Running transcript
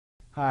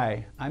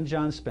Hi, I'm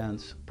John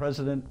Spence,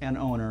 President and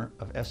owner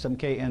of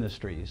SMK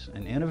Industries,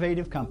 an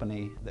innovative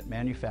company that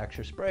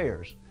manufactures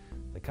sprayers.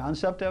 The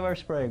concept of our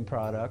spraying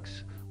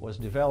products was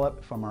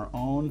developed from our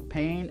own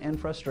pain and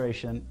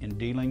frustration in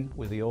dealing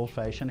with the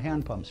old-fashioned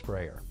hand pump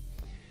sprayer,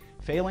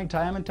 failing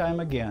time and time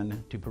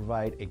again to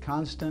provide a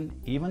constant,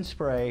 even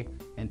spray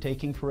and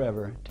taking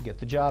forever to get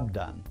the job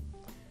done.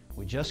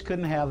 We just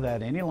couldn't have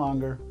that any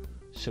longer,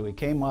 so we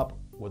came up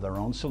with our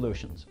own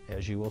solutions,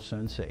 as you will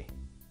soon see.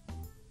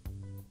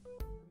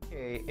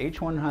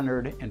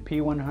 H100 and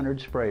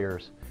P100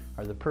 sprayers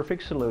are the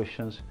perfect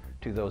solutions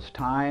to those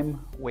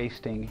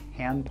time-wasting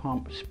hand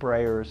pump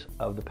sprayers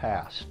of the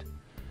past.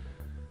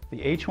 The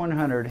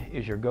H100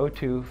 is your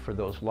go-to for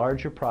those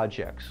larger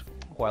projects,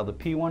 while the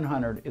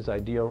P100 is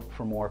ideal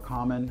for more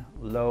common,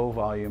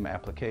 low-volume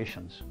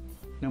applications.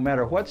 No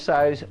matter what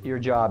size your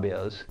job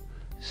is,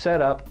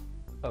 setup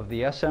of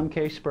the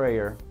SMK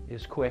sprayer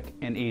is quick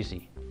and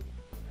easy.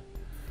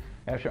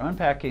 After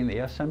unpacking the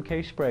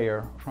SMK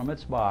sprayer from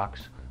its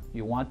box,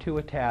 you want to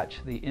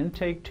attach the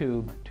intake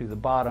tube to the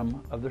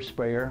bottom of the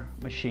sprayer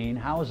machine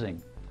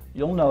housing.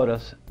 You'll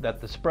notice that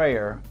the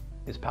sprayer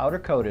is powder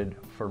coated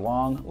for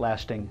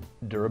long-lasting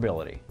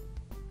durability.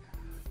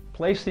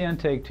 Place the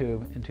intake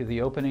tube into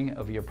the opening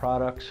of your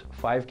product's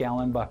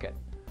 5-gallon bucket.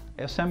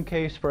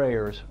 SMK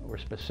sprayers were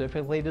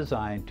specifically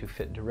designed to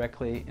fit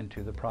directly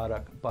into the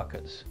product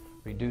buckets,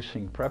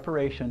 reducing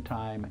preparation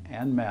time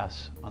and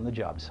mess on the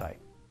job site.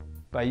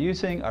 By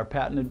using our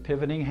patented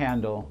pivoting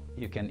handle,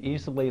 you can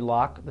easily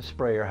lock the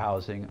sprayer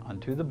housing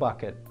onto the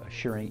bucket,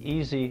 assuring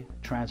easy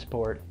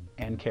transport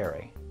and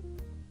carry.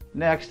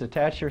 Next,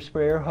 attach your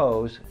sprayer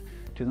hose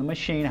to the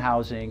machine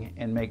housing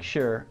and make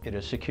sure it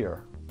is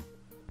secure.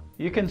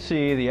 You can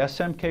see the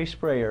SMK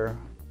sprayer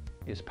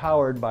is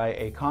powered by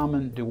a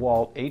common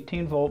DeWalt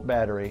 18-volt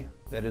battery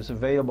that is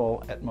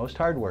available at most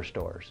hardware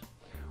stores.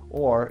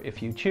 Or,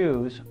 if you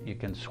choose, you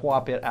can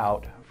swap it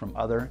out from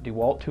other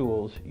DeWalt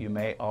tools you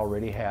may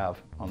already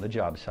have on the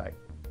job site.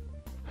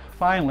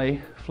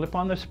 Finally, flip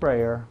on the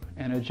sprayer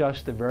and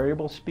adjust the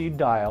variable speed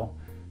dial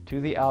to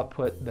the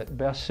output that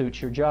best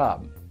suits your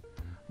job.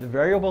 The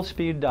variable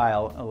speed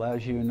dial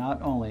allows you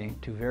not only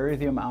to vary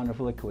the amount of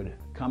liquid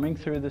coming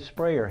through the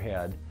sprayer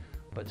head,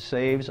 but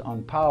saves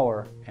on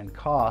power and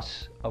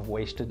costs of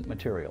wasted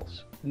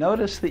materials.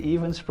 Notice the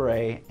even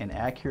spray and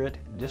accurate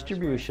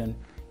distribution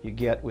you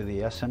get with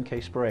the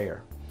SMK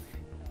sprayer.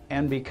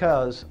 And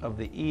because of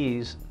the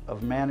ease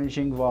of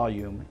managing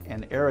volume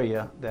and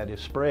area that is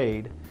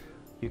sprayed,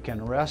 you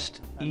can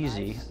rest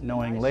easy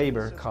knowing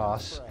labor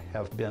costs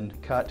have been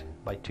cut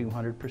by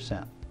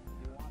 200%.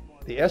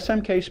 The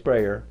SMK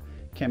sprayer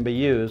can be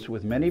used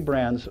with many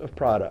brands of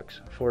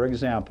products. For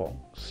example,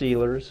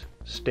 sealers,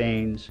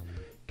 stains,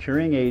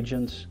 curing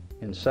agents,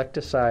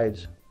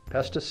 insecticides,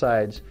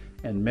 pesticides,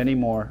 and many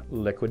more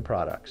liquid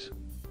products.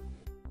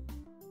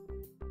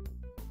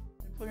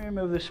 Simply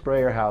remove the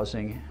sprayer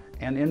housing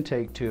and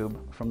intake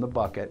tube from the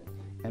bucket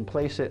and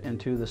place it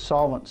into the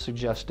solvent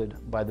suggested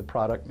by the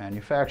product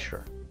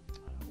manufacturer.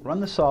 Run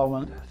the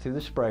solvent through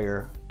the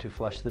sprayer to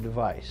flush the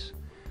device.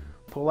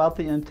 Pull out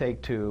the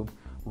intake tube,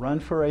 run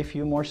for a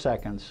few more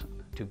seconds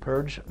to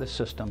purge the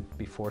system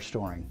before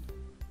storing.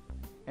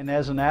 And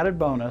as an added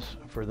bonus,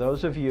 for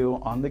those of you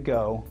on the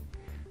go,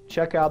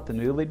 check out the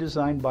newly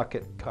designed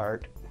bucket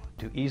cart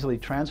to easily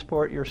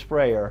transport your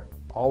sprayer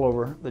all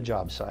over the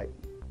job site.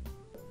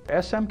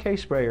 SMK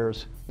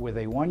sprayers with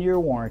a 1-year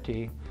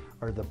warranty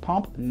are the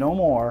pump no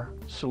more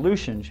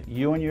solutions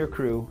you and your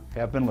crew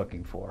have been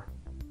looking for.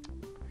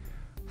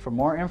 For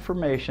more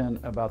information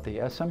about the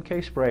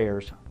SMK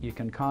sprayers, you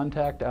can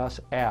contact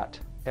us at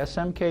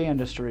SMK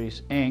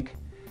Industries Inc.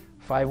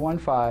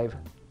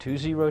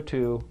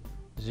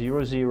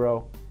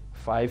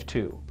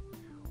 515-202-0052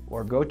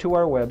 or go to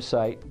our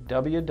website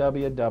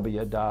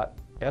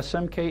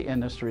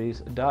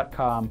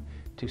www.smkindustries.com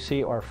to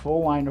see our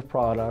full line of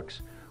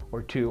products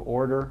or to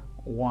order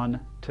one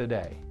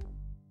today.